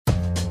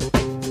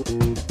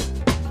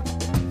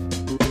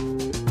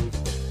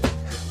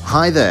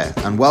Hi there,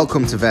 and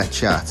welcome to Vet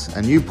Chat,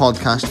 a new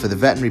podcast for the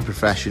veterinary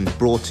profession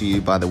brought to you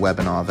by the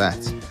Webinar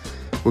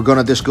Vet. We're going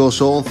to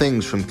discuss all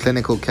things from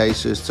clinical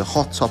cases to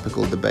hot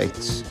topical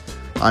debates.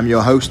 I'm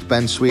your host,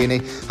 Ben Sweeney,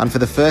 and for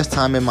the first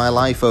time in my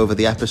life over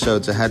the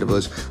episodes ahead of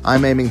us,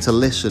 I'm aiming to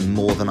listen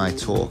more than I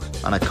talk,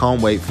 and I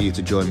can't wait for you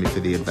to join me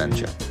for the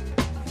adventure.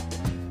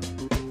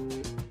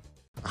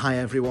 Hi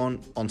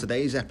everyone, on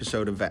today's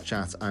episode of Vet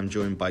Chat, I'm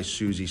joined by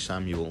Susie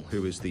Samuel,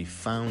 who is the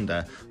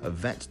founder of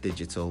Vet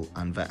Digital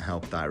and Vet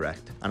Help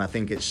Direct. And I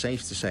think it's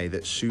safe to say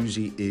that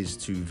Susie is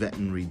to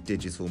veterinary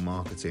digital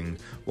marketing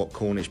what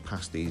Cornish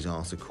pasties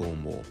are to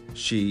Cornwall.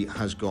 She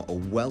has got a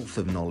wealth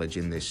of knowledge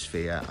in this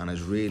sphere and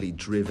has really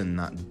driven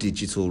that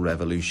digital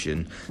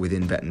revolution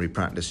within veterinary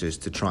practices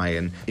to try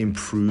and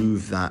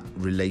improve that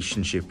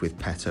relationship with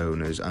pet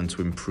owners and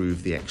to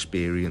improve the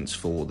experience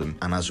for them.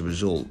 And as a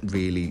result,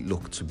 really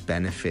look to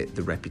benefit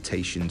the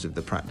reputations of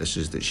the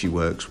practices that she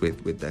works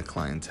with their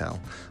clientele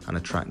and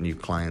attract new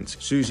clients.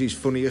 Susie's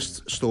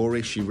funniest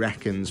story, she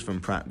reckons, from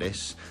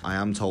practice, I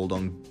am told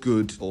on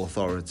good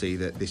authority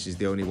that this is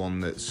the only one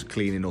that's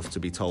clean enough to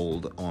be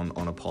told on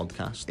a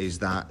podcast, is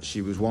that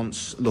she was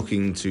once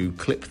looking to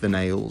clip the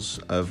nails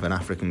of an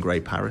African grey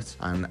parrot,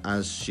 and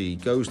as she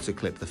goes to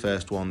clip the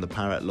first one, the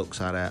parrot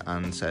looks at her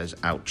and says,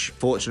 ouch.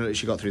 Fortunately,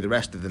 she got through the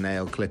rest of the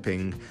nail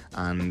clipping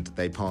and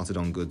they parted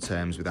on good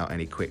terms without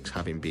any quicks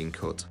having been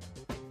cut.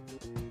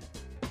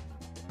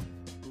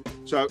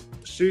 So,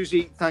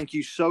 Susie, thank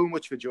you so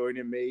much for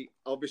joining me.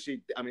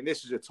 Obviously, I mean,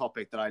 this is a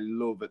topic that I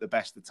love at the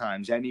best of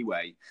times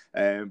anyway,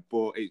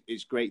 but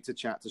it's great to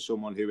chat to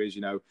someone who is,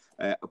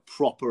 a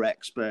proper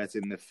expert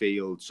in the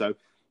field. So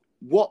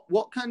what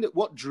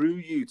drew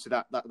you to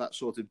that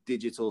sort of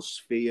digital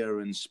sphere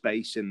and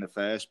space in the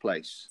first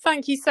place?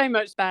 Thank you so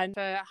much, Ben,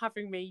 for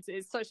having me.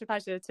 It's such a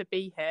pleasure to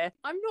be here.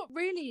 I'm not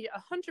really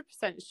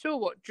 100% sure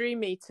what drew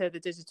me to the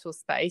digital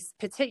space,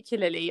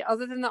 particularly,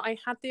 other than that I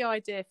had the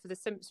idea for the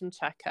symptom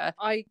checker.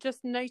 I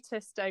just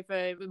noticed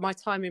over my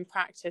time in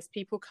practice,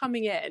 people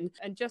coming in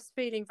and just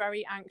feeling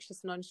very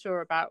anxious and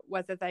unsure about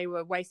whether they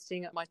were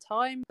wasting my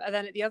time. And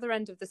then at the other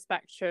end of the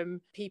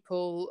spectrum,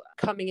 people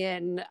coming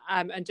in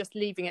and just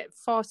leaving it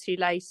far too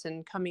late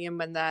and coming in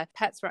when their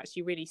pets were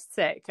actually really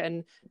sick,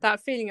 and that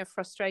feeling of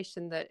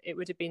frustration that it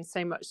would have been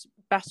so much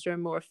better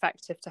and more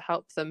effective to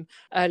help them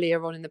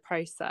earlier on in the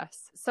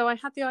process. So I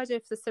had the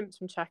idea for the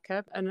symptom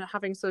checker, and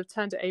having sort of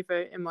turned it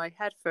over in my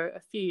head for a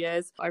few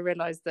years, I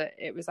realized that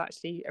it was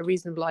actually a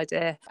reasonable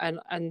idea,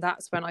 and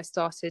that's when I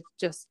started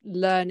just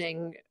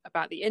learning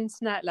about the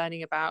internet,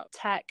 learning about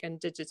tech and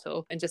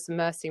digital, and just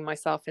immersing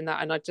myself in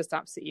that, and I just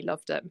absolutely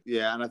loved it.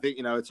 Yeah, and I think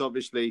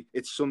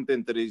it's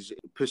something that is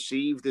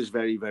perceived as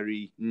very,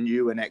 very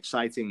new and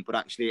exciting, but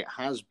actually it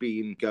has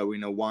been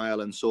going a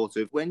while. And sort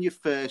of when you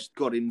first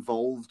got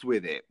involved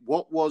with it,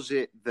 what was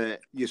it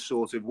that you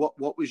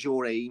what was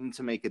your aim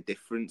to make a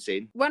difference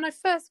in? When I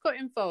first got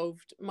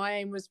involved, my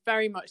aim was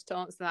very much to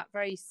answer that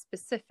very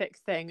specific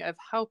thing of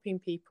helping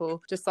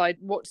people decide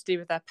what to do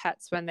with their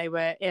pets when they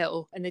were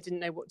ill and they didn't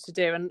know what to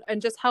do,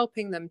 and just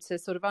helping them to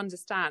sort of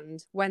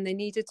understand when they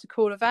needed to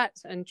call a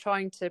vet and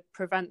trying to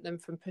prevent them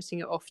from putting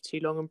it off too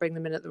long and bring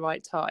them in at the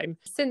right time.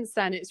 Since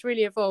then, it's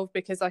really evolved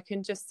because I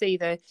can just see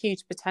the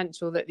huge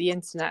potential that the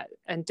internet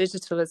and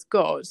digital has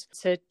got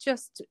to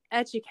just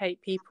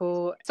educate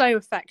people so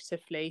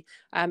effectively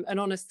and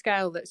on a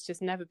scale that's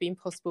just never been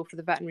possible for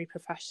the veterinary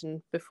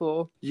profession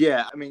before.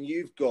 Yeah, I mean,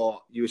 you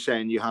were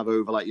saying you have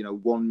over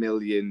 1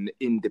 million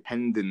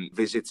independent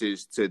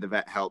visitors to the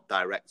Vet Help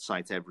Direct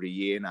site every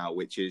year now,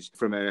 which is,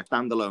 from a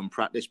standalone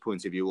practice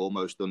point of view,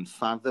 almost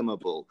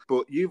unfathomable.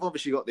 But you've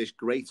obviously got this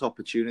great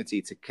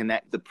opportunity to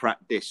connect the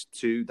practice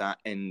to that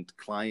end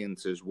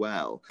client as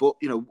well. But,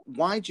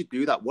 why'd you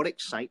do that? What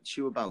excites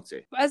you about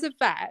it? As a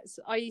vet,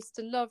 I used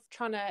to love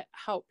trying to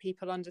help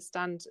people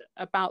understand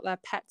about their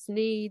pets'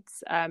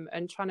 needs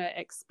and trying to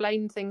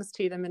explain things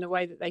to them in a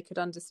way that they could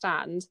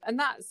understand. And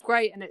that's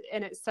great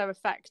and it's so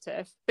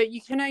effective. But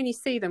you can only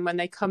see them when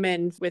they come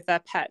in with their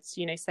pets,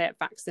 say at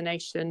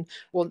vaccination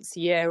once a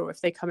year, or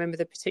if they come in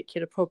with a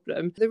particular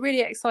problem. The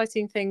really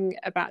exciting thing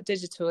about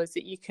digital is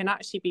that you can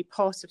actually be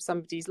part of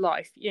somebody's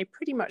life,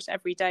 pretty much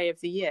every day of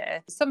the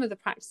year. Some of the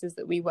practices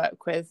that we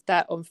work with,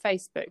 they're on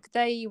Facebook.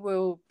 They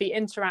will be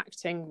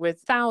interacting with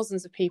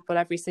thousands of people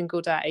every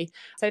single day.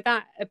 So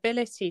that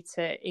ability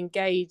to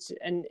engage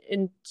and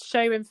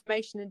show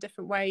information in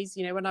different ways,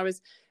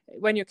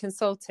 when you're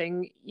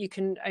consulting, you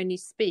can only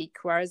speak,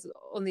 whereas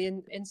on the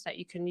internet,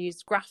 you can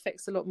use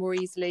graphics a lot more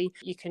easily.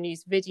 You can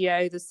use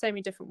video. There's so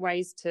many different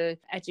ways to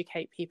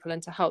educate people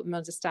and to help them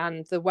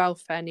understand the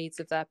welfare needs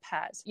of their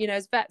pets.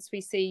 As vets,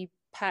 we see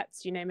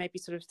pets, maybe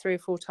sort of 3 or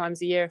 4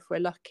 times a year if we're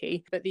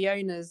lucky, but the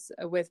owners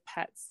are with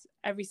pets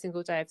every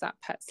single day of that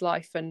pet's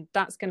life, and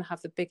that's going to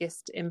have the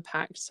biggest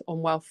impact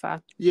on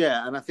welfare.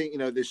 Yeah, and I think,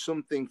 there's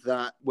something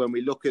that when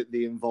we look at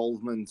the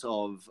involvement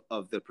of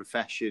the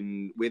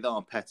profession with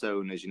our pet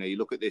owners, you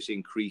look at this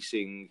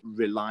increasing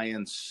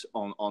reliance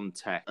on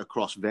tech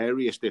across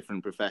various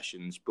different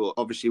professions, but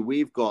obviously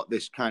we've got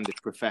this kind of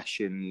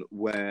profession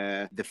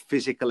where the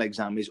physical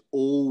exam is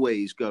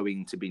always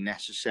going to be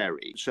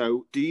necessary.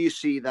 So do you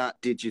see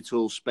that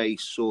digital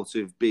space sort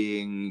of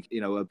being,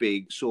 a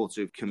big sort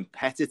of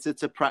competitor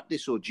to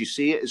practice, or do you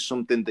see it as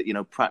something that,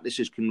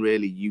 practices can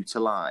really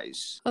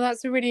utilize? Well,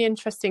 that's a really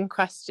interesting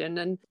question.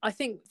 And I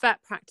think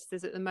vet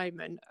practices at the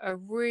moment are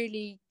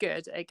really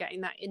good at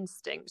getting that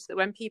instinct that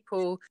when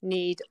people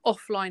need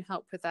offline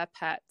help with their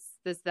pets,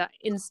 there's that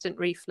instant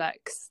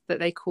reflex that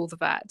they call the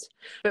vet.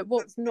 But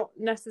what's not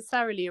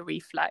necessarily a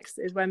reflex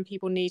is when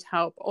people need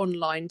help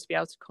online to be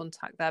able to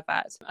contact their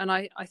vet. And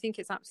I think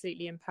it's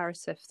absolutely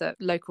imperative that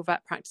local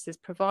vet practices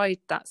provide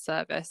that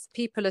service.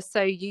 People are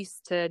so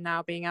used to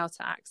now being able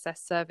to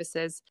access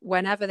services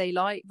whenever they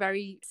like,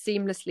 very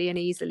seamlessly and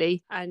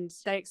easily. And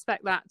they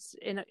expect that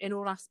in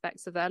all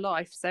aspects of their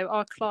life. So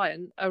our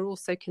clients are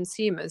also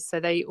consumers. So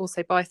they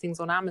also buy things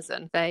on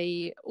Amazon.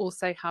 They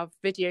also have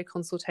video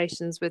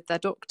consultations with their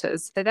doctors.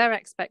 So their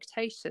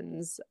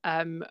expectations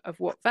of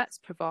what vets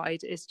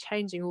provide is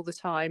changing all the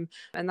time.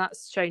 And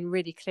that's shown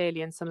really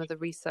clearly in some of the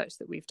research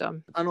that we've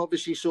done. And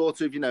obviously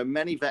sort of,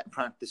 many vet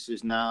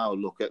practices now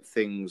look at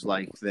things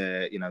like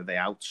they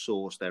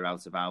outsource their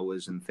out of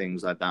hours and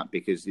things like that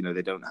because,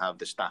 they don't have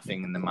the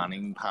staffing and the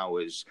manning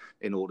powers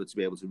in order to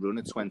be able to run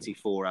a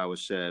 24-hour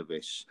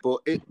service. But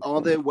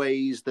are there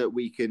ways that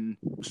we can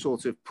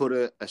sort of put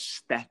a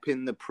step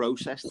in the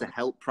process to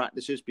help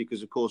practices?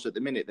 Because, of course, at the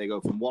minute they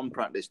go from one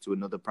practice to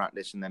another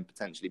practice and then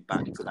potentially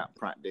back to that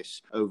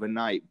practice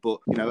overnight. But,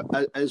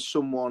 as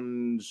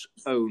someone's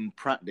own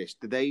practice,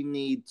 do they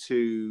need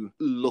to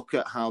look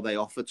at how they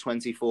offer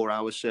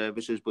 24-hour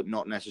services, but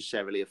not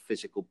necessarily a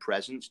physical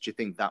presence? Do you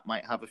think that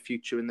might have a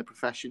future in the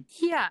profession?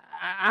 Yeah,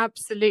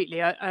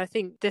 absolutely. I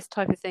think this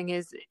type of thing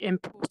is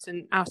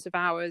important out of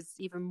hours,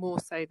 even more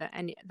so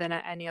than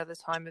at any other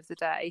time of the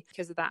day,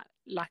 because of that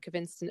lack of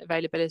instant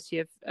availability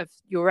of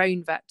your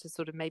own vet to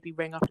sort of maybe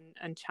ring up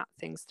and chat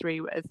things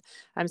through with.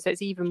 So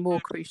it's even more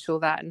crucial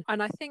then.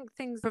 And I think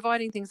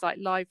providing things like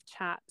live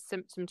chat,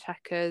 symptom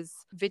checkers,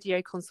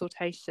 video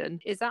consultation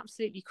is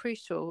absolutely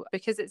crucial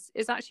because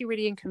it's actually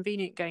really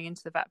inconvenient going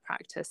into the vet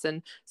practice.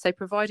 And so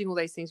providing all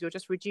those things, you're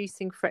just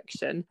reducing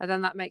friction. And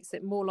then that makes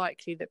it more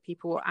likely that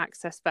people will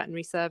access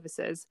veterinary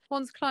services.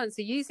 Once clients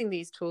are using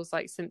these tools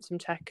like symptom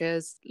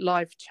checkers,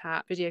 live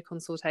chat, video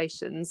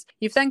consultations,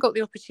 you've then got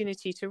the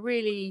opportunity to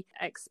really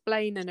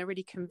explain in a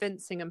really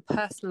convincing and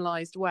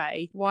personalised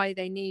way why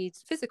they need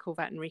physical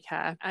veterinary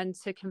care and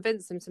to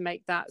convince them to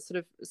make that sort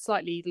of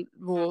slightly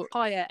more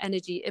higher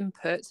energy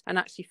input and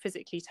actually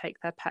physically take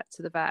their pet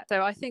to the vet.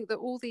 So I think that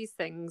all these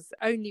things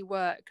only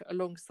work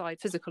alongside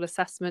physical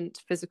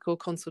assessment, physical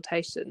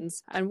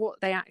consultations, and what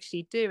they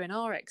actually do in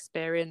our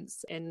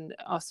experience in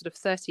our sort of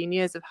 13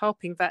 years of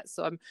helping vets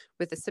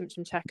with the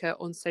symptom checker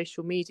on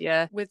social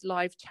media, with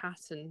live chat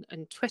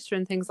and Twitter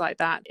and things like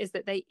that, is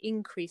that they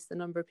increase the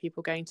number of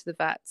people going to the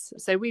vets.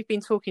 So we've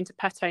been talking to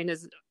pet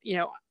owners,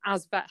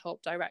 as Vet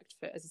Help Direct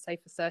for, as I say,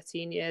 for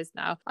 13 years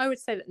now. I would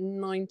say that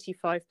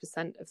 95%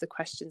 of the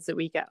questions that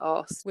we get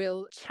asked,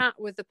 we'll chat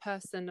with the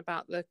person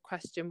about the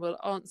question, we'll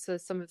answer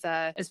some of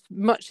their as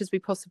much as we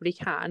possibly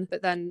can,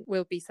 but then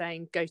we'll be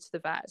saying go to the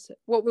vet.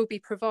 What we'll be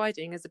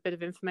providing is a bit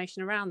of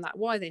information around that,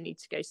 why they need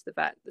to go to the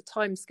vet, the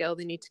timescale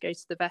they need to go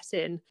to the vet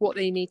in, what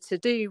they need to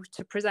do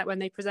to present when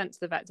they present to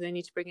the vet. Do they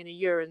need to bring in a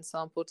urine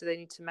sample? Do they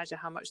need to measure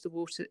how much the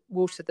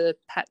water the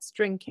pet's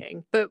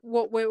drinking? But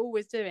what we're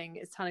always doing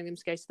is telling them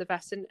to go to the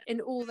vet. And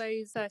in all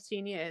those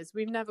 13 years,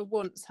 we've never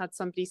once had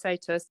somebody say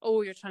to us,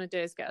 all you're trying to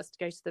do is get us to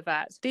go to the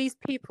vet. These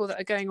people that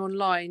are going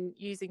online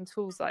using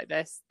tools like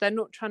this, they're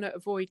not trying to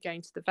avoid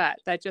going to the vet.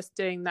 They're just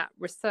doing that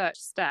research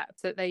step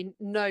that they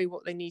know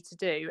what they need to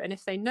do. And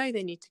if they know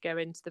they need to go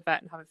into the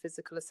vet and have a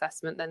physical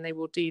assessment, then they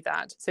will do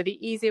that. So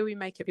the easier we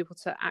make it people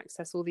to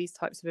access all these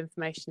types of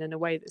information in a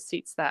way that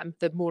suits them,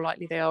 the more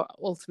likely they are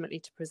ultimately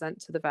to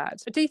present to the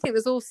vet. I do think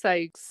there's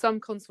also some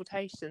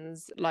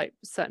consultations, like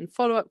certain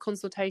follow-up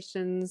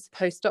consultations,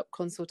 post-op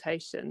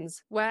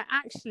consultations, where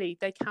actually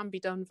they can be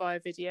done via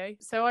video.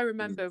 So I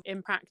remember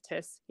in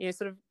practice,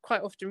 sort of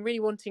quite often really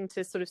wanting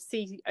to sort of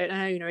see an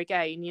owner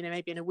again,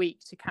 maybe in a week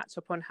to catch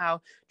up on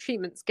how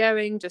treatment's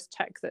going, just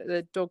check that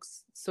the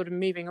dog's sort of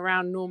moving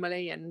around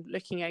normally and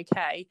looking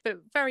okay, but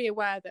very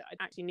aware that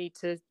I actually need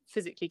to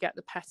physically get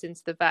the pet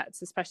into the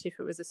vets, especially if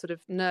it was a sort of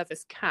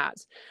nervous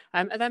cat,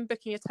 and then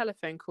booking a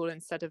telephone call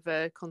instead of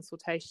a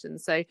consultation.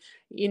 So,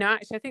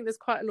 actually, I think there's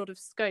quite a lot of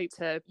scope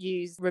to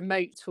use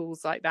remote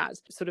tools like that,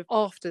 sort of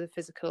after the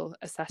physical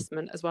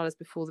assessment as well as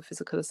before the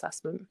physical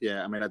assessment.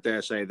 Yeah, I mean, I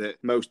dare say that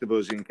most of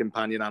us in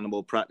companion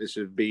animal practice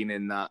have been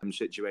in that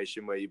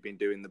situation where you've been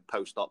doing the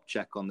post-op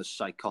check on the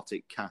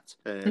psychotic cat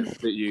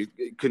that you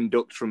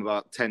conduct from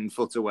about 10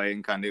 foot away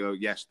and kind of go,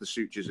 yes, the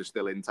sutures are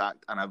still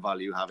intact and I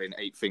value having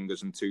 8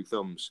 fingers and 2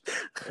 thumbs.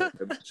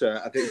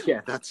 So I think,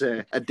 yeah, that's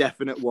a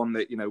definite one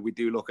that, we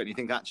do look at. And you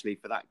think actually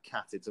for that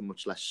cat, it's a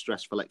much less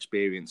stressful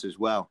experience as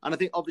well. And I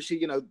think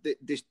obviously,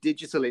 this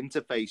digital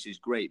interface is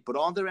great, but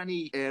are there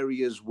any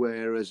areas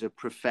where as a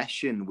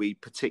profession we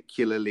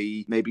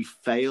particularly maybe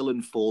fail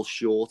and fall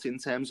short in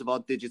terms of our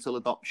digital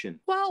adoption?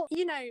 Well,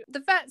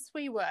 the vets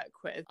we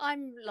work with,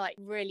 I'm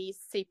really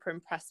super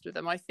impressed with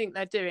them. I think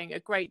they're doing a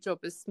great job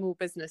as small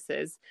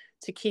businesses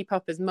to keep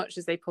up as much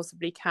as they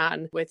possibly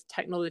can with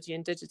technology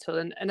and digital.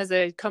 And as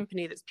a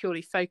company that's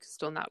purely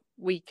focused on that,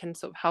 we can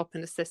sort of help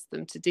and assist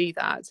them to do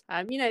that.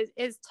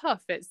 It's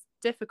tough. It's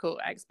difficult.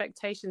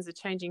 Expectations are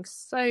changing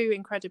so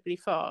incredibly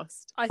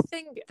fast. I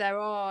think there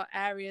are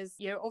areas,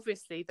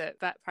 obviously that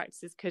vet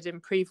practices could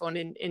improve on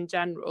in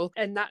general.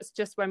 And that's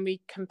just when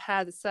we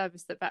compare the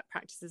service that vet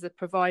practices are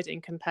providing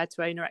compared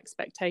to owner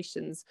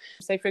expectations.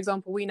 So, for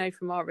example, we know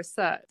from our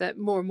research that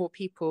more and more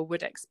people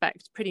would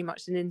expect pretty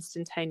much an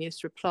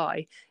instantaneous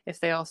reply if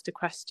they asked a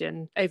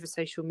question over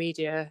social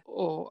media,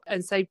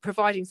 and so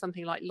providing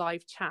something like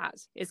live chat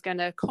is going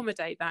to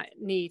accommodate that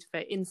need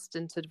for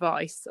instant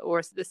advice or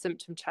the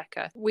symptom check.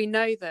 We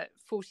know that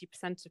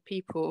 40% of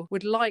people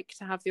would like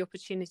to have the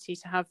opportunity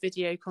to have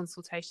video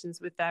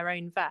consultations with their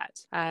own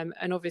vet. And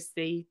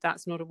obviously,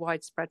 that's not a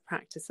widespread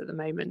practice at the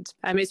moment.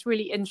 It's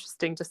really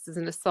interesting, just as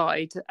an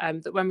aside,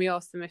 that when we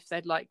asked them if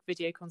they'd like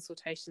video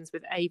consultations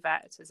with a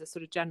vet as a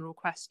sort of general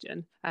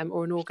question,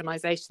 or an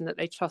organisation that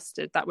they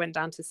trusted, that went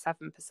down to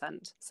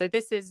 7%. So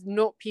this is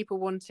not people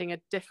wanting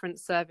a different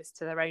service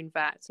to their own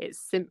vet. It's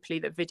simply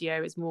that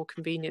video is more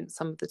convenient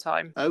some of the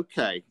time.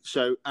 Okay.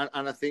 So, and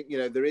I think,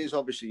 there is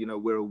obviously,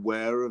 we're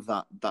aware of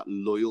that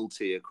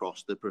loyalty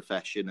across the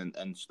profession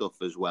and stuff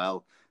as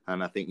well.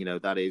 And I think,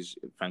 that is,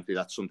 frankly,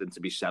 that's something to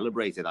be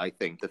celebrated. I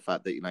think the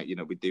fact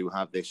that, we do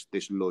have this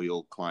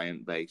loyal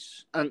client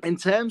base. And in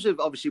terms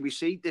of, obviously, we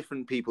see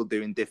different people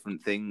doing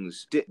different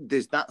things.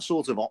 There's that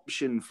sort of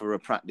option for a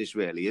practice,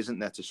 really, isn't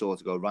there, to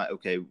sort of go, right,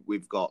 okay,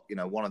 we've got,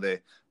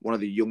 one of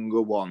the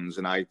younger ones,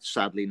 and I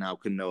sadly now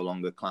can no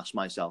longer class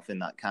myself in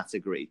that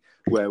category,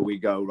 where we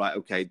go, right,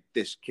 okay,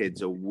 this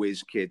kid's a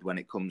whiz kid when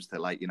it comes to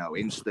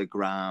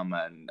Instagram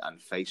and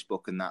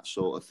Facebook and that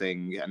sort of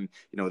thing. And,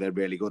 they're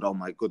really good. Oh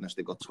my goodness,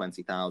 they've got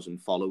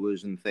 20,000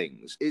 followers and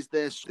things. Is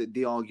there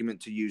the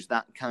argument to use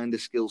that kind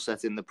of skill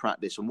set in the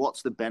practice? And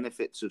what's the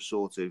benefits of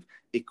sort of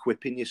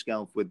equipping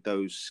yourself with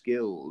those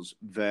skills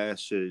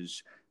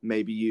versus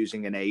maybe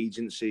using an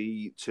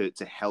agency to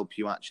help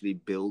you actually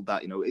build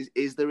that?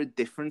 Is there a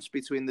difference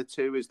between the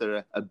two? Is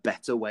there a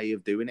better way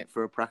of doing it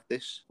for a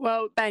practice?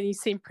 Well, Ben, you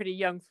seem pretty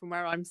young from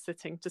where I'm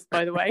sitting, just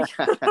by the way.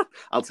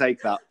 I'll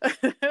take that.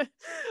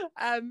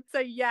 So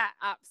yeah,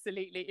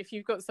 absolutely. If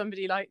you've got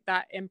somebody like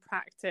that in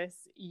practice,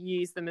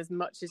 use them as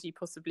much as you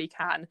possibly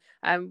can.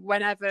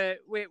 Whenever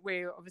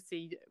we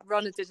obviously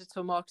run a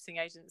digital marketing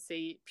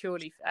agency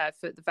purely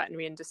for the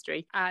veterinary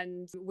industry,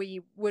 and we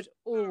would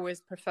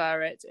always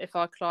prefer it if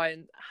our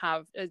client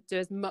do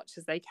as much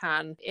as they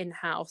can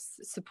in-house,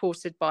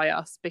 supported by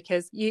us,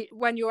 because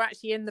when you're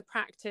actually in the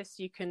practice,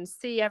 you can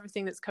see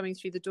everything that's coming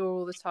through the door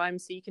all the time,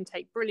 so you can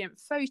take brilliant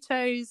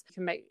photos, you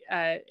can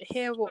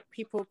hear what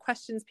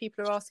questions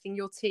people are asking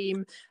your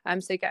team,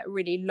 so get a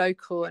really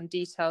local and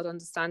detailed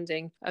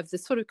understanding of the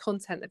sort of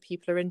content that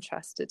people are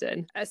interested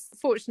in.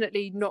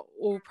 Fortunately, not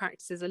all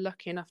practices are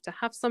lucky enough to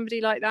have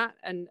somebody like that,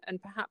 and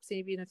perhaps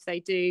even if they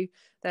do,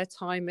 their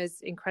time is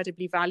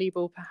incredibly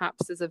valuable,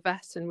 perhaps as a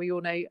vet, and we all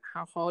know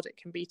how hard it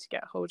can be to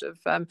get hold of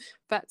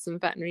vets and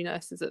veterinary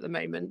nurses at the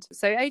moment.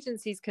 So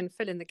agencies can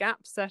fill in the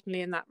gaps,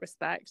 certainly in that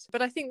respect.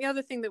 But I think the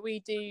other thing that we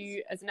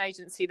do as an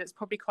agency that's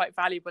probably quite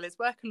valuable is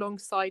work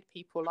alongside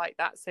people like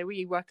that. So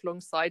we work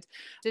alongside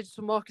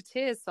digital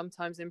marketeers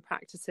sometimes in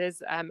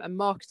practices, and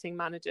marketing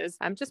managers,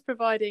 just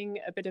providing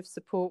a bit of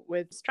support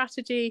with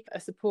strategy, a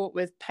support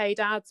with paid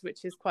ads,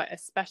 which is quite a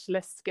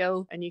specialist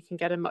skill, and you can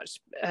get a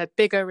much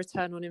bigger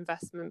return on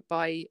investment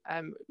by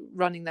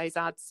running those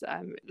ads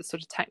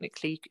sort of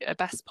technically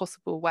best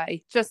possible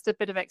way. Just a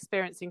bit of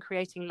experience in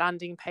creating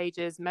landing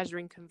pages,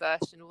 measuring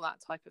conversion, all that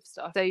type of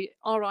stuff. So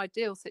our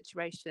ideal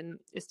situation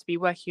is to be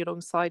working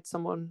alongside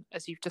someone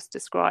as you've just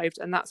described,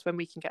 and that's when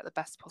we can get the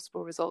best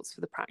possible results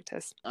for the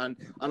practice. And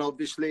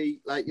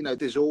obviously,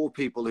 there's all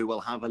people who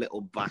will have a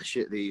little bash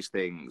at these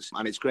things,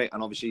 and it's great.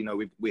 And obviously,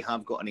 we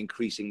have got an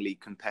increasingly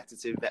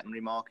competitive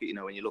veterinary market.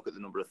 When you look at the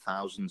number of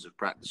thousands of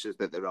practices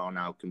that there are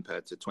now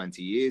compared to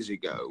 20 years ago,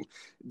 ago,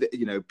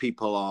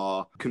 people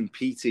are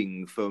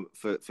competing for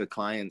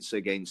clients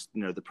against,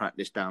 the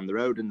practice down the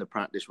road and the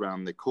practice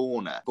round the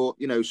corner. But,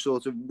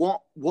 sort of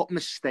what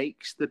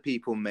mistakes do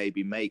people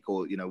maybe make,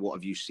 or, what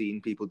have you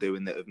seen people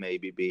doing that have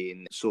maybe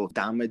been sort of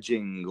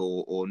damaging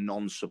or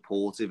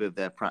non-supportive of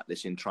their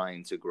practice in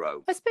trying to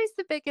grow? I suppose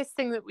the biggest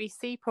thing that we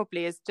see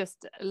probably is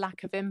just a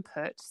lack of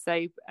input.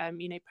 So,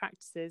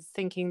 practices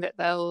thinking that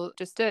they'll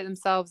just do it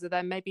themselves, or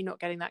they're maybe not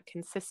getting that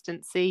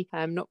consistency,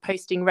 not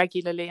posting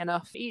regularly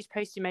enough. Each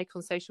post you make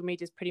on social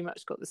media has pretty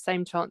much got the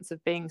same chance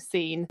of being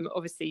seen.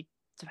 Obviously,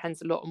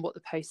 depends a lot on what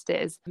the post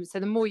is. So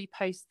the more you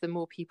post, the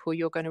more people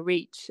you're going to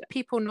reach.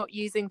 People not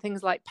using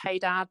things like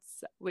paid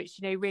ads, which,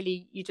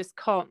 really you just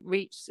can't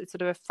reach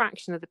sort of a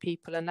fraction of the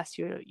people unless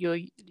you're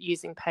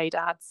using paid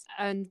ads.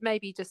 And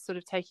maybe just sort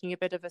of taking a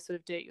bit of a sort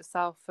of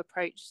do-it-yourself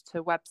approach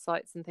to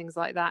websites and things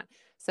like that.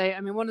 So,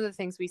 one of the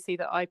things we see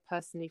that I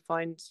personally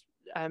find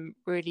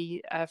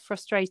really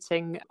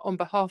frustrating on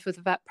behalf of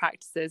the vet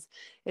practices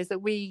is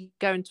that we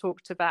go and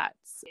talk to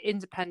vets,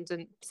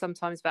 independent,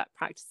 sometimes vet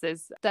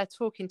practices. They're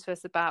talking to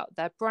us about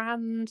their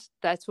brand,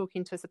 they're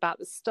talking to us about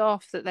the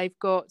staff that they've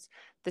got,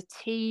 the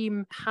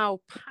team, how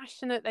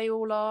passionate they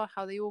all are,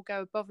 how they all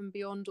go above and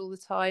beyond all the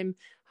time,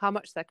 how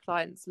much their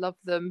clients love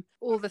them,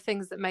 all the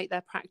things that make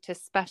their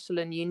practice special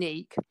and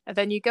unique. And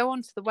then you go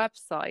onto the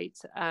website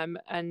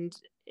and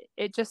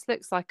it just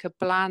looks like a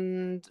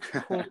bland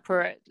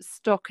corporate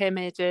stock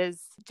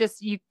images.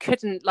 Just, you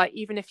couldn't,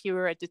 even if you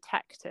were a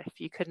detective,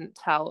 you couldn't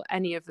tell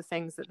any of the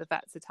things that the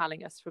vets are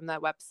telling us from their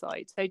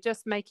website. So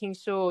just making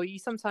sure, you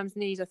sometimes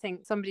need, I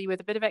think, somebody with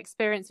a bit of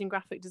experience in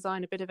graphic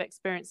design, a bit of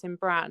experience in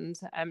brand,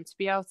 to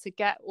be able to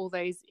get all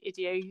those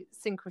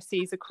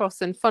idiosyncrasies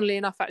across. And funnily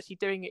enough, actually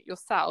doing it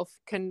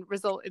yourself can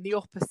result in the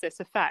opposite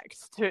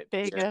effect to it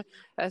being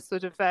a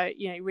sort of,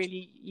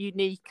 really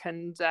unique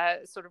and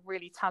sort of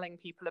really telling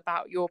people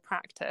about your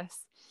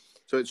practice.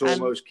 So it's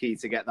almost key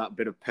to get that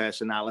bit of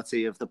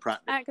personality of the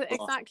practice.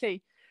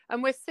 Exactly.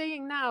 And we're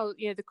seeing now,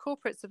 the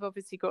corporates have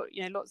obviously got,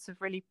 lots of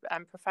really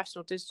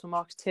professional digital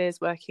marketeers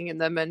working in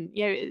them. And,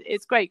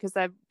 it's great because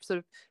they're sort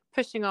of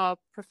pushing our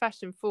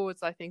profession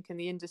forwards, I think, and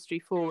the industry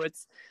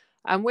forwards.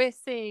 And we're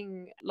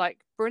seeing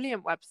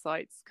brilliant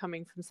websites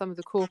coming from some of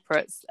the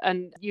corporates.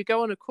 And you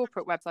go on a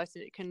corporate website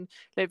and it can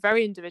look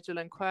very individual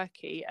and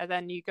quirky. And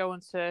then you go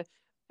onto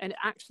an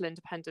actual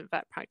independent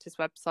vet practice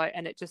website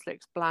and it just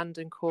looks bland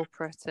and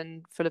corporate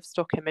and full of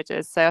stock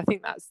images. So I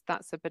think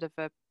that's a bit of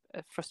a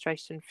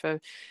frustration for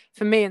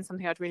me, and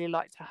something I'd really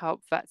like to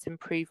help vets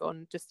improve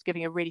on, just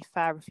giving a really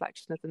fair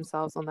reflection of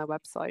themselves on their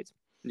website.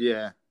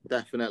 Yeah,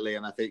 definitely.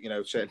 And I think,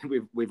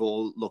 certainly we've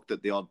all looked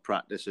at the odd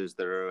practices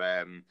that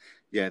are,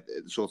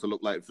 sort of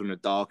look like from the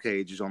dark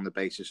ages on the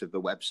basis of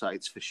the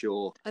websites, for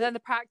sure. And then the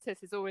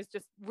practice is always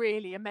just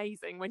really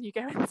amazing when you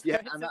go into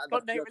it. And it's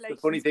got no relation the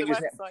funny thing, to the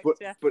isn't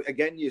website. it? But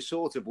again, you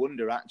sort of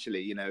wonder,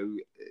 actually,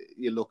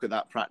 you look at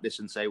that practice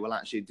and say, well,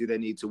 actually, do they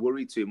need to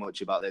worry too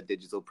much about their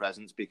digital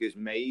presence? Because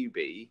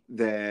maybe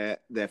their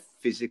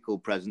physical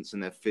presence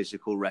and their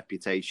physical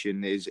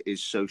reputation is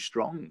so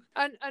strong.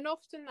 And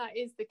often that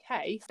is the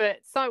case. But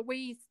so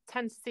we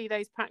tend to see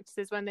those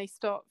practices when they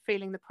start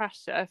feeling the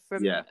pressure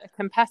from a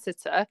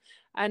competitor.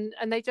 And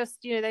they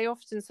just, they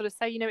often sort of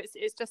say,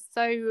 it's just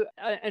so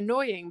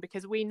annoying,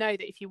 because we know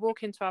that if you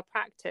walk into our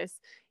practice,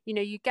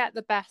 you get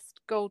the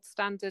best gold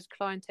standard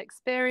client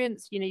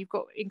experience. You've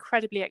got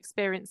incredibly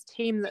experienced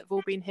team that have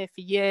all been here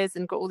for years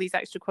and got all these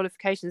extra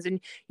qualifications. And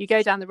you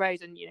go down the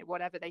road and,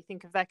 whatever they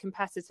think of their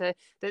competitor,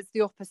 that's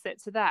the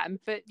opposite to them.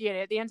 But,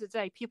 at the end of the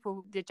day,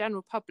 people, the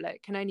general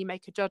public, can only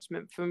make a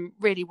judgment from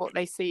really what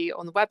they see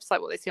on the website,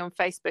 what they see on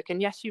Facebook.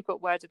 And yes, you've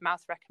got word of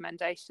mouth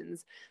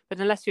recommendations, but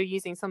unless you're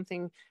using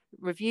something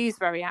reviews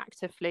very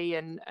actively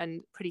and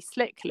pretty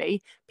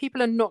slickly,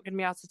 people are not going to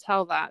be able to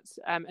tell that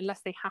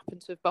unless they happen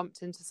to have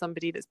bumped into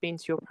somebody that's been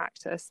to your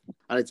practice.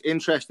 And it's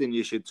interesting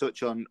you should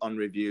touch on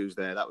reviews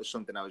there. That was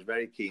something I was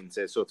very keen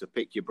to sort of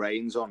pick your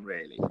brains on,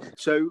 really.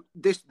 So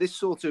this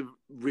sort of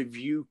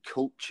review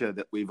culture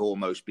that we've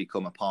almost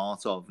become a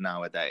part of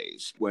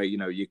nowadays, where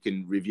you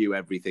can review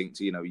everything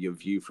to your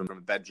view from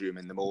a bedroom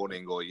in the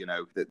morning, or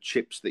the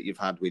chips that you've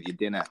had with your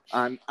dinner,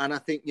 and I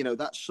think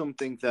that's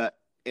something that,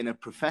 in a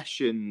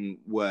profession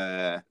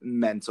where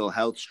mental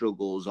health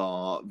struggles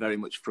are very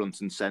much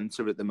front and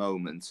center at the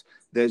moment,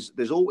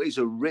 there's always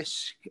a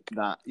risk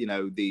that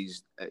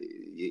these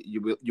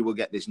you will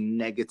get this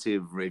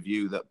negative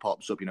review that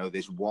pops up,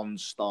 this 1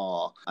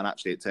 star, and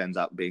actually it turns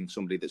out being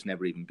somebody that's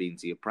never even been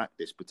to your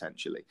practice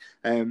potentially.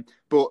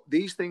 But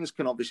these things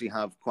can obviously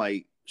have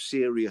quite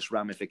serious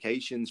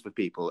ramifications for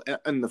people.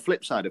 And the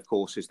flip side, of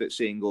course, is that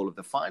seeing all of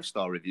the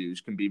 5-star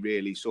reviews can be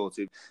really sort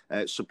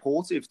of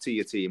supportive to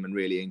your team and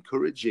really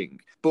encouraging.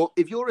 But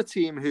if you're a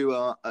team who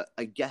are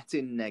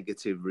getting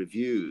negative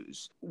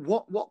reviews,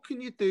 what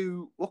can you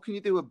do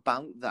you do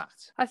about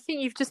that? I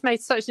think you've just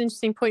made such an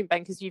interesting point,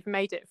 Ben, because you've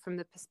made it from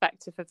the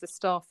perspective of the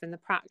staff in the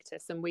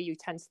practice, and we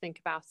tend to think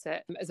about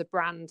it as a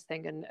brand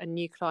thing and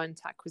new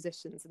client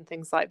acquisitions and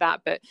things like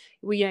that. But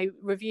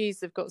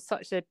reviews have got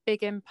such a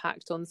big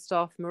impact on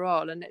staff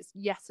morale, and it's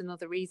yet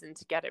another reason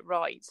to get it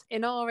right.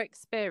 In our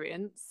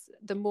experience,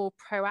 the more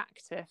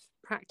proactive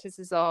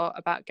practices are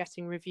about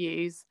getting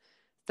reviews,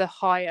 the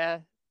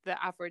higher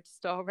the average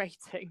star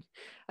rating.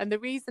 And the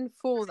reason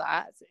for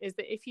that is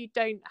that if you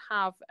don't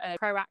have a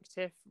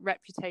proactive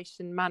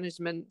reputation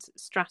management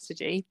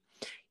strategy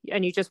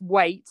and you just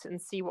wait and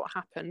see what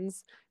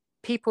happens,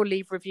 people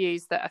leave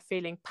reviews that are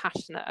feeling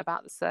passionate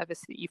about the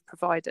service that you've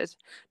provided.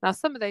 Now,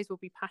 some of those will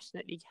be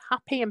passionately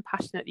happy and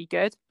passionately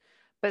good,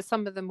 but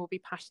some of them will be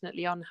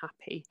passionately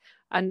unhappy.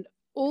 And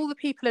all the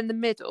people in the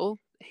middle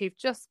who've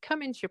just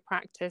come into your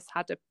practice,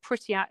 had a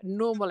pretty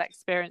normal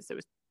experience that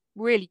was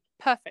really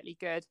perfectly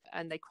good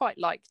and they quite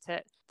liked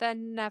it, they're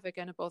never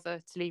going to bother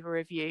to leave a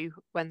review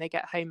when they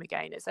get home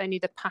again. It's only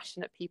the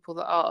passionate people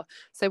that are.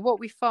 So what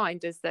we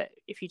find is that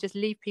if you just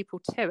leave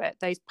people to it,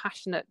 those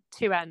passionate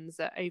two ends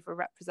are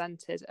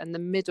overrepresented and the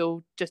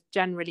middle, just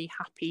generally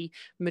happy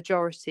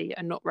majority,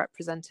 are not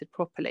represented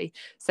properly.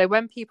 So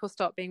when people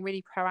start being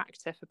really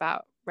proactive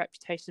about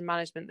reputation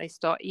management, they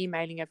start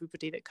emailing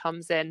everybody that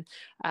comes in,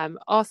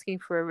 asking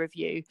for a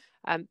review.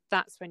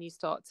 That's when you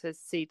start to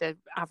see the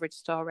average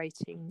star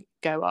rating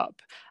go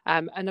up.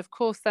 And of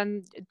course,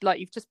 then, like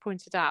you've just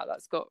pointed out,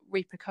 that's got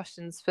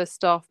repercussions for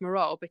staff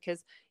morale,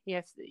 because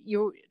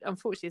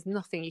unfortunately, there's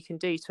nothing you can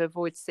do to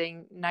avoid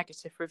seeing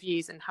negative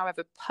reviews. And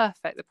however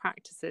perfect the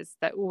practice is,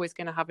 they're always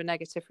going to have a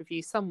negative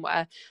review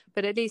somewhere.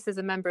 But at least as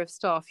a member of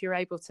staff, you're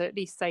able to at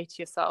least say to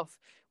yourself,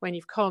 when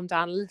you've calmed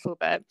down a little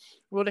bit,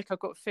 well, look, I've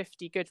got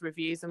 50 good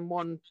reviews and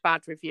one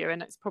bad review,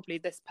 and it's probably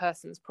this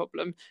person's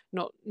problem,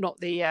 not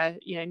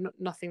the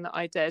nothing that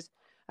I did.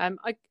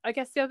 I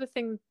guess the other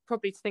thing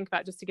probably to think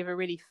about, just to give a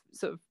really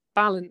sort of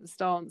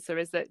balanced answer,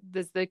 is that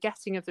there's the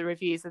getting of the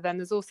reviews, and then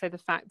there's also the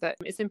fact that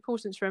it's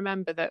important to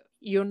remember that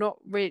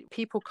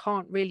people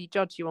can't really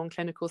judge you on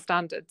clinical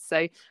standards.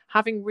 So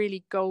having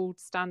really gold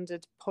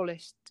standard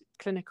polished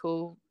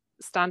clinical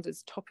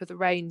standards, top of the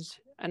range,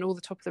 and all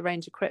the top of the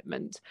range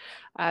equipment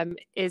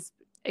is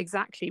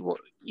exactly what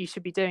you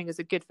should be doing as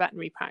a good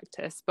veterinary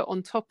practice. But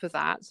on top of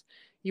that,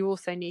 you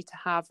also need to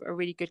have a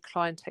really good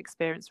client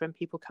experience when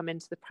people come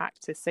into the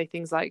practice. So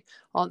things like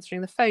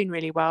answering the phone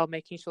really well,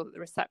 making sure that the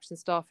reception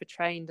staff are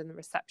trained and the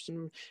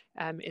reception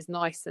is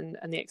nice, and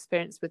the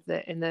experience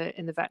in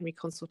the veterinary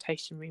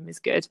consultation room is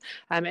good.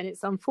 And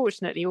it's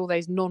unfortunately all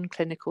those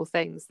non-clinical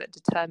things that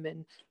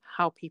determine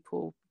how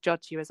people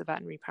judge you as a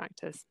veterinary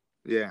practice.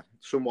 Yeah,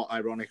 somewhat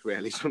ironic,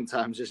 really,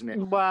 sometimes, isn't it?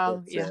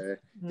 Well, but, yeah.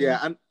 Yeah,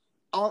 and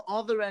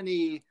are there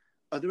any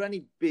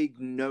big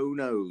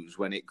no-nos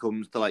when it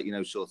comes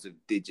to sort of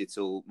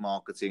digital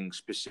marketing,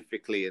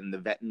 specifically in the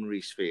veterinary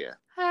sphere?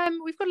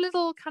 We've got a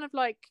little kind of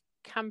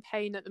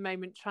campaign at the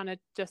moment trying to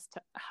just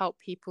help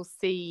people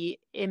see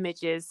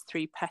images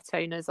through pet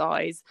owners'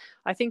 eyes.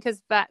 I think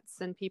as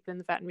vets and people in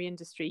the veterinary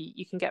industry,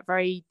 you can get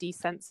very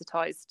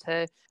desensitized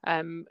to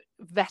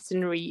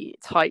veterinary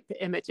type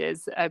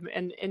images,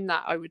 and in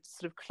that I would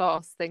sort of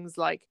class things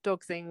like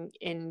dogs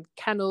in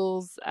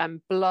kennels,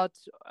 blood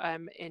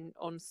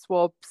on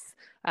swabs,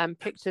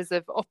 pictures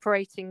of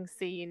operating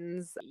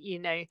scenes,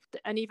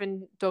 and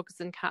even dogs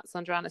and cats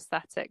under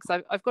anaesthetics.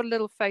 I've got a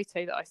little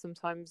photo that I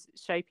sometimes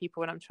show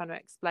people when I'm trying to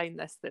explain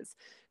this, that's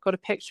got a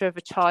picture of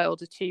a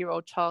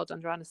 2-year-old child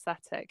under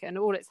anaesthetic, and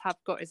all it's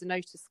got is an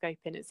otoscope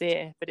in its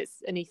ear, but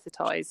it's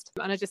anaesthetized.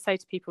 And I just say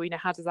to people,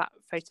 how does that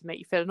photo make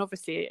you feel? And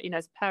obviously,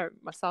 as a parent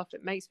myself,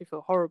 it makes me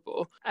feel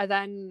horrible. And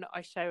then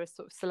I show a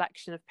sort of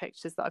selection of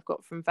pictures that I've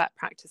got from vet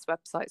practice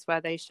websites where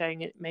they're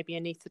showing it maybe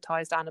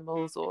anaesthetized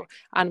animals or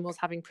animals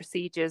having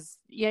procedures,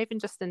 even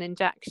just an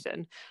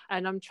injection.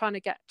 And I'm trying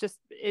to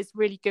it's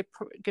really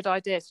good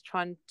idea to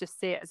try and just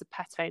see it as a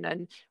pet owner.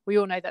 And we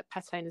all know that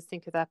pet owners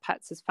think of their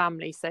pets as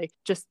family. So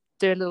just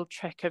do a little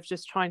trick of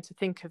just trying to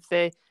think of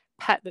the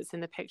pet that's in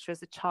the picture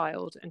as a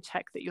child and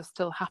check that you're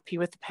still happy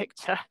with the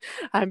picture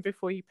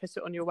before you put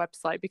it on your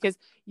website, because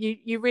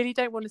you really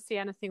don't want to see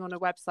anything on a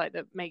website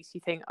that makes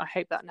you think, I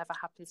hope that never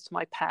happens to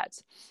my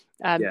pet.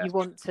 You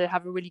want to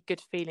have a really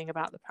good feeling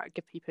about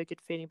give people a good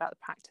feeling about the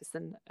practice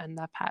and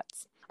their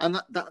pets. And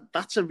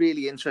that's a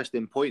really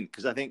interesting point,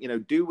 because I think,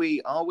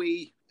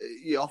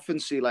 you often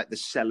see the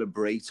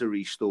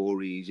celebratory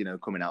stories,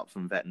 coming out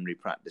from veterinary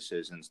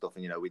practices and stuff.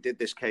 And, we did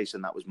this case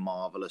and that was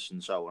marvelous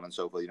and so on and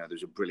so forth.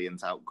 There's a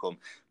brilliant outcome.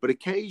 But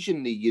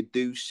occasionally you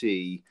do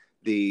see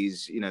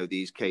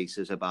these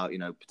cases about,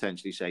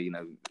 potentially say,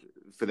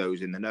 for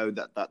those in the know,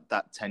 that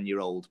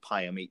 10-year-old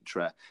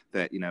pyometra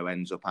that,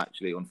 ends up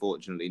actually,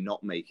 unfortunately,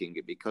 not making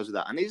it because of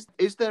that. And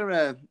is there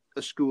a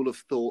school of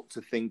thought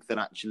to think that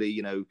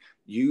actually,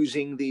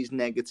 using these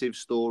negative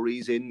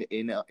stories in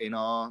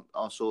our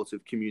sort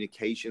of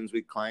communications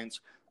with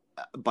clients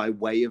by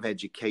way of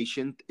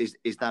education, is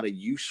that a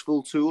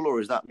useful tool,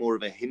 or is that more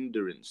of a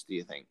hindrance, do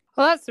you think?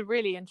 Well, that's a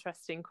really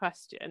interesting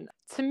question.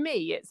 To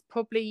me, it's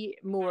probably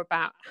more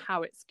about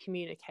how it's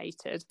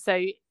communicated.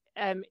 So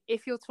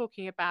if you're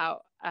talking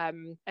about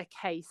a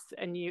case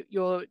and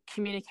you're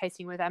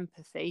communicating with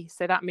empathy,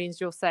 so that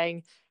means you're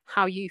saying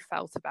how you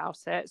felt about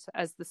it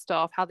as the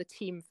staff, how the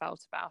team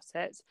felt about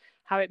it,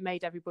 how it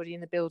made everybody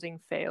in the building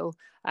feel,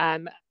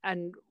 and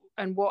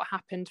what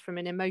happened from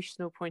an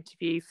emotional point of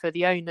view for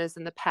the owners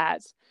and the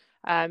pet,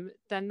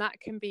 then that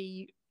can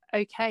be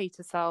okay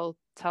to tell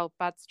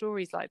bad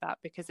stories like that,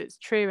 because it's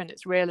true and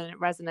it's real and it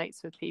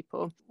resonates with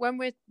people. When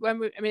we I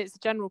mean, it's a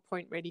general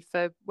point really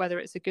for whether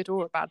it's a good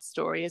or a bad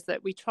story, is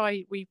that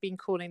we've been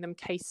calling them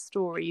case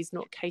stories,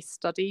 not case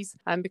studies,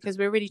 because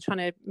we're really trying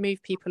to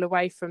move people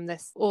away from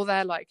this, all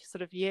their like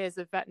sort of years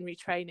of veterinary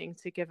training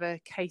to give a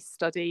case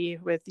study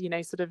with, you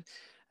know, sort of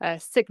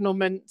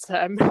signalment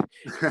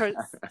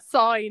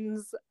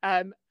signs,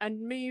 and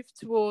move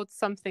towards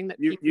something that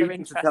people are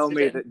interested in. You tell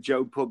me that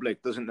Joe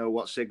Public doesn't know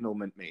what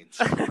signalment means.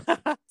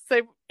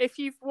 So if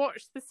you've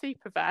watched The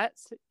Super Vet,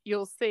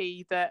 you'll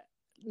see that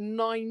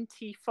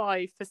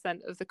 95%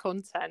 of the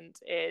content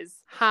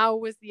is how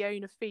was the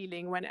owner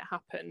feeling when it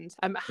happened?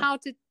 How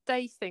did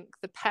they think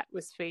the pet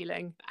was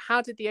feeling?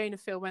 How did the owner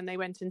feel when they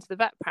went into the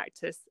vet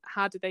practice?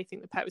 How did they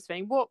think the pet was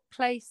feeling? What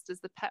place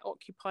does the pet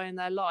occupy in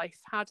their life?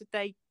 How did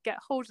they get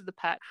hold of the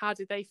pet? How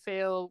did they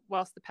feel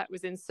whilst the pet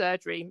was in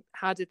surgery?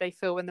 How did they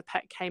feel when the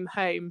pet came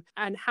home?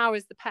 And how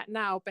is the pet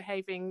now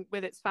behaving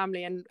with its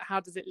family, and how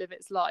does it live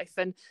its life?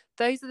 And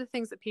those are the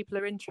things that people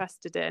are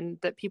interested in,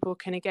 that people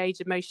can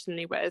engage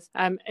emotionally with.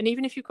 And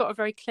even if you've got a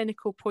very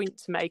clinical point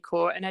to make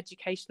or an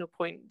educational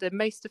point, the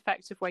most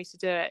effective way to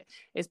do it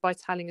is by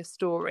telling a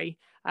story,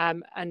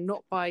 and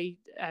not by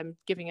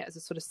giving it as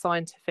a sort of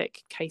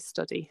scientific case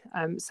study.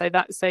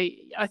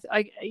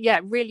 Yeah,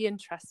 really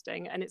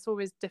interesting. And it's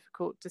always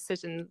difficult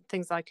decision,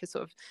 things like a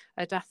sort of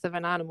a death of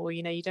an animal,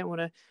 you know, you don't want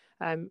to,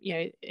 you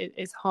know,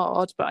 it's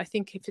hard, but I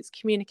think if it's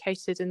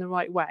communicated in the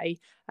right way,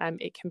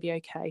 it can be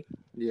okay.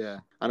 Yeah.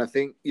 And I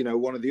think, you know,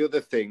 one of the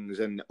other things,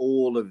 and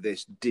all of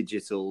this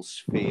digital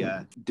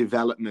sphere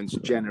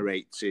development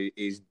generates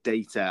is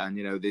data. And,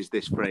 you know, there's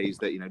this phrase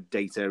that, you know,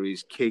 data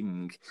is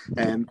king.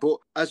 But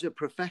as a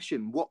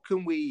profession, what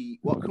can we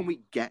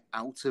get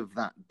out of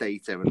that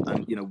data?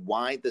 And you know,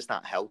 why does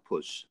that help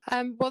us?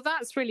 Well,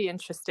 that's really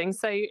interesting.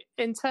 So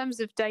in terms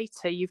of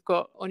data, you've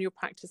got on your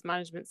practice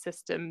management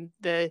system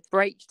the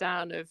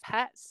breakdown of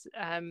pets,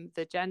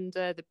 the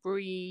gender, the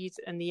breed,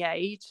 and the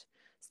age.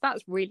 So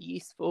that's really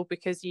useful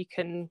because you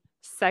can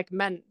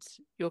segment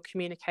your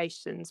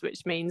communications,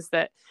 which means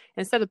that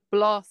instead of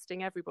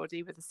blasting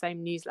everybody with the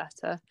same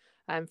newsletter,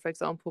 for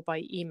example,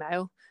 by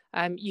email,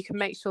 you can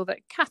make sure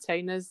that cat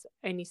owners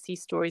only see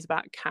stories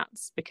about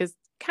cats, because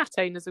cat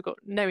owners have got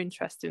no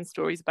interest in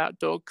stories about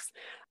dogs.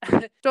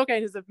 Dog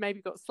owners have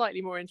maybe got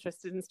slightly more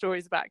interested in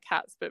stories about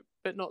cats, but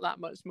not that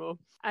much more.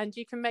 And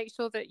you can make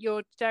sure that your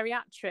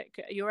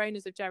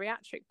owners of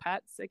geriatric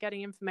pets are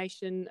getting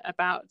information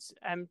about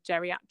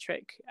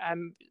geriatric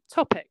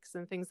topics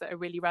and things that are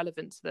really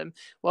relevant to them,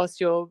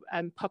 whilst your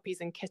puppies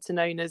and kitten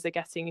owners are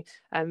getting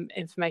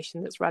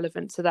information that's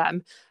relevant to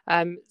them.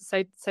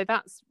 So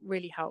that's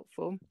really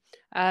helpful.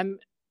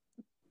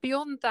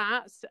 Beyond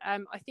that,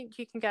 I think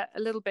you can get a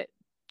little bit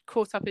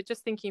caught up in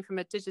just thinking from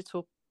a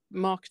digital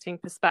marketing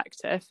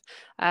perspective.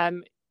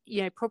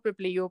 You know,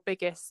 probably your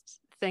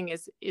biggest thing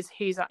is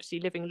who's actually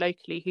living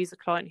locally, who's a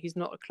client, who's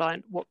not a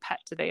client, what pet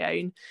do they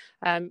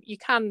own. You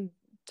can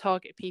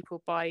target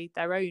people by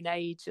their own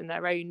age and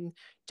their own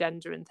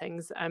gender and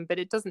things, but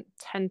it doesn't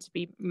tend to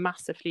be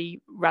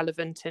massively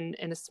relevant in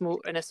a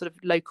sort of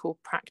local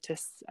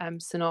practice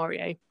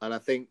scenario. And I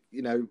think,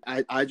 you know,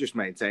 I just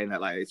maintain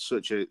that like it's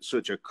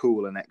such a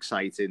cool and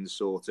exciting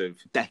sort of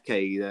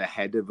decade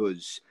ahead of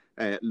us.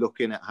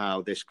 Looking at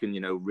how this can,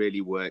 you know,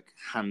 really work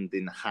hand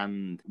in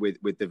hand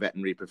with the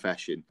veterinary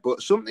profession.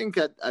 But something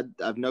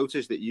I've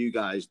noticed that you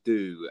guys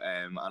do,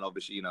 and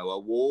obviously, you know,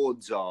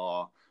 awards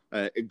are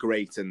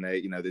great, and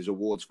you know, there's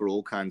awards for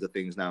all kinds of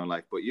things now in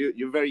life. But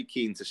you're very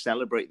keen to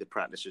celebrate the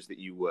practices that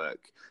you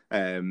work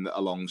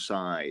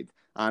alongside.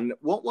 And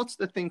what's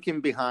the thinking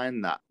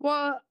behind that?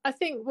 Well, I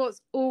think what's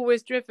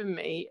always driven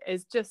me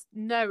is just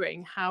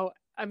knowing how.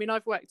 I mean,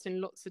 I've worked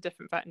in lots of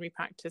different veterinary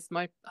practice.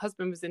 My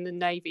husband was in the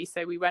Navy,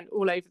 so we went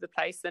all over the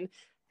place. And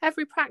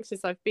every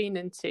practice I've been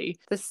into,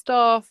 the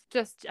staff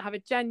just have a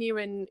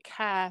genuine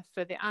care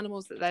for the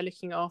animals that they're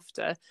looking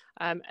after.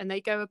 And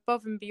they go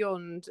above and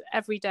beyond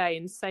every day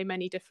in so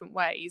many different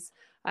ways.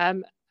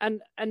 And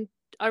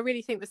I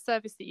really think the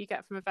service that you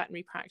get from a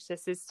veterinary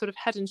practice is sort of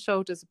head and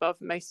shoulders above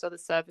most other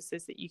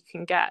services that you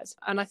can get.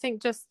 And I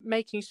think just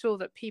making sure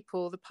that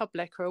people, the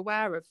public, are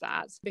aware of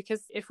that,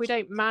 because if we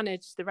don't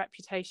manage the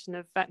reputation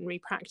of veterinary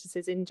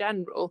practices in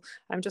general,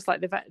 just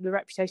like the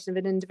reputation of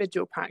an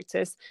individual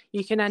practice,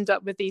 you can end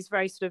up with these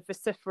very sort of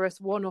vociferous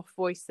one-off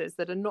voices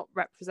that are not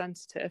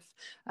representative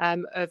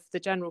of the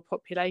general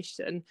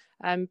population,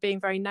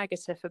 being very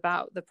negative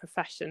about the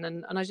profession.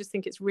 And I just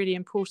think it's really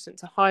important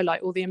to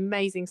highlight all the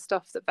amazing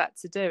stuff that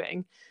vets are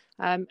doing.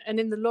 And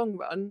in the long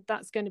run,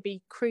 that's going to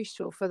be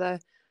crucial for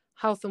the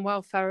health and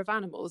welfare of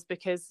animals,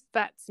 because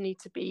vets need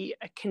to be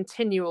a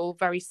continual,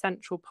 very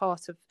central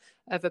part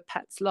of a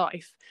pet's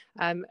life.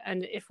 And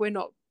if we're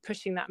not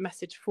pushing that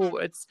message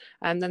forwards,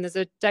 and then there's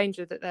a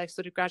danger that they're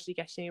sort of gradually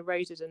getting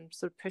eroded and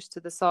sort of pushed to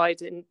the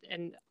side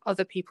in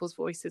other people's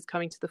voices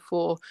coming to the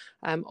fore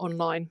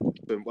online.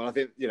 Well, I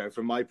think,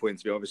 from my point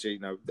of view,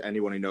 obviously,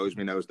 anyone who knows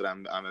me knows that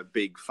I'm a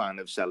big fan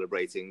of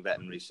celebrating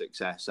veterinary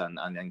success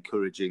and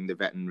encouraging the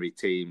veterinary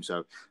team.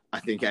 So I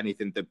think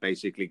anything that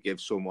basically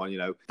gives someone,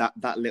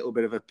 that little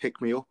bit of a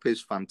pick-me-up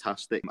is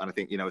fantastic. And I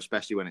think,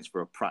 especially when it's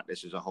for a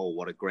practice as a whole,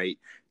 what a great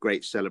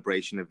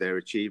celebration of their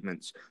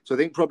achievements. So I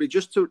think probably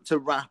just to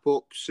wrap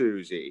up,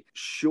 Susie,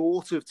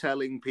 short of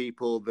telling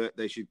people that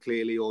they should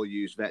clearly all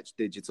use Vets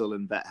Digital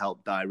and Vet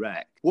Help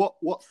Direct,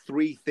 what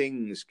three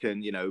things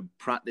can,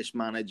 practice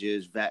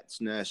managers,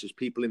 vets, nurses,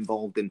 people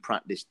involved in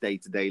practice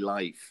day-to-day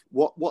life,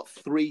 what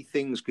three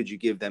things could you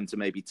give them to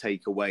maybe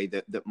take away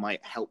that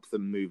might help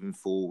them moving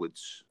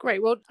forwards?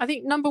 Great. Well, I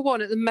think number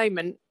one at the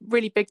moment,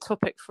 really big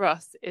topic for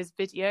us, is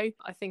video.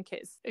 I think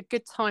it's a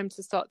good time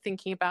to start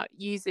thinking about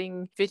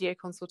using video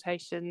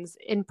consultations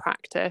in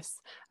practice,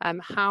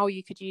 how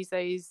you could use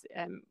those,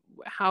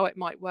 how it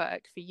might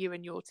work for you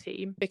and your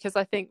team, because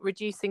I think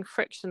reducing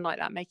friction like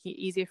that, making it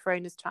easier for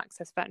owners to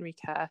access veterinary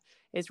care,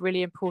 is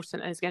really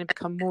important and is going to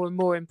become more and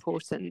more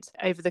important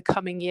over the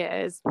coming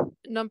years.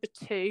 Number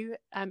two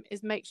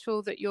is make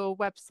sure that your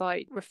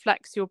website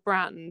reflects your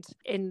brand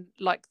in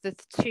like the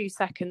 2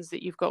 seconds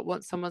that you've got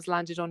once someone's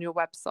landed on your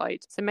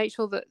website. So make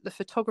sure that the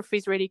photography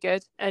is really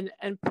good, and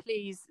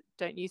please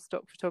don't use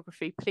stock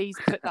photography. Please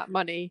put that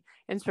money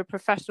into a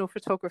professional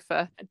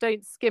photographer.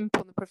 Don't skimp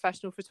on the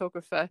professional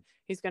photographer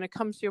who's going to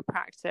come to your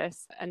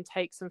practice and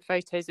take some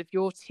photos of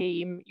your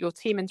team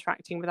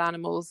interacting with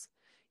animals,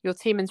 your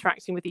team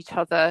interacting with each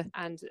other,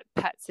 and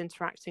pets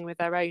interacting with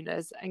their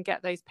owners, and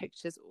get those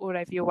pictures all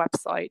over your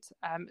website,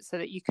 so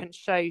that you can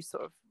show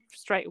sort of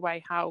straight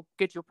away how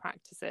good your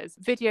practice is.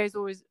 Video is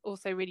always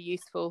also really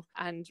useful,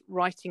 and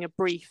writing a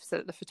brief so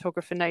that the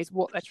photographer knows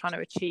what they're trying to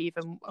achieve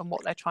and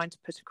what they're trying to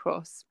put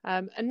across.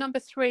 And number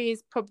three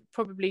is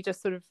probably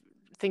just sort of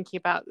thinking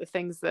about the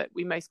things that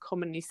we most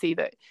commonly see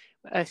that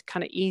are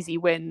kind of easy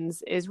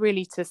wins, is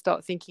really to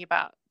start thinking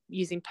about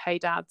using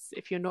paid ads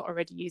if you're not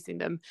already using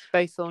them,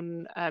 both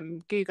on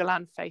Google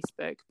and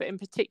Facebook, but in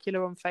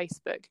particular on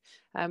Facebook.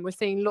 We're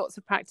seeing lots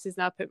of practices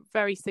now put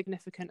very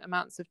significant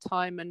amounts of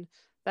time and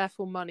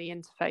therefore money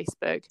into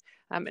Facebook.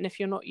 And if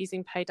you're not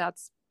using paid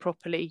ads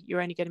properly,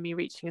 you're only going to be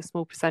reaching a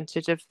small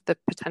percentage of the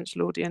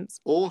potential audience.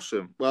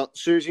 Awesome. Well,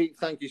 Susie,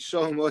 thank you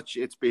so much.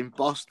 It's been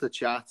boss to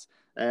chat.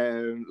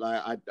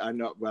 I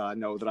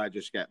know that I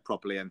just get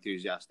properly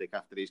enthusiastic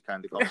after these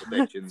kind of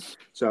conversations.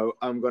 So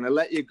I'm going to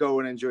let you go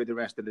and enjoy the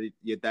rest of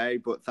your day.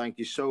 But thank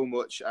you so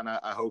much, and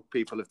I hope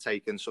people have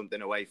taken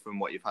something away from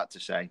what you've had to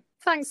say.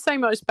 Thanks so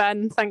much,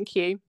 Ben. Thank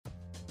you.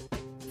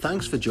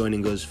 Thanks for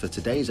joining us for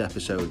today's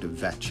episode of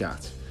Vet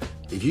Chat.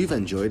 If you've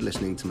enjoyed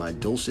listening to my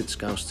dulcet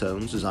Scouse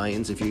tones as I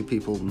interview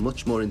people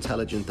much more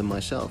intelligent than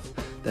myself,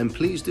 then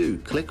please do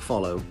click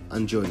follow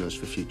and join us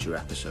for future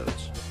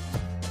episodes.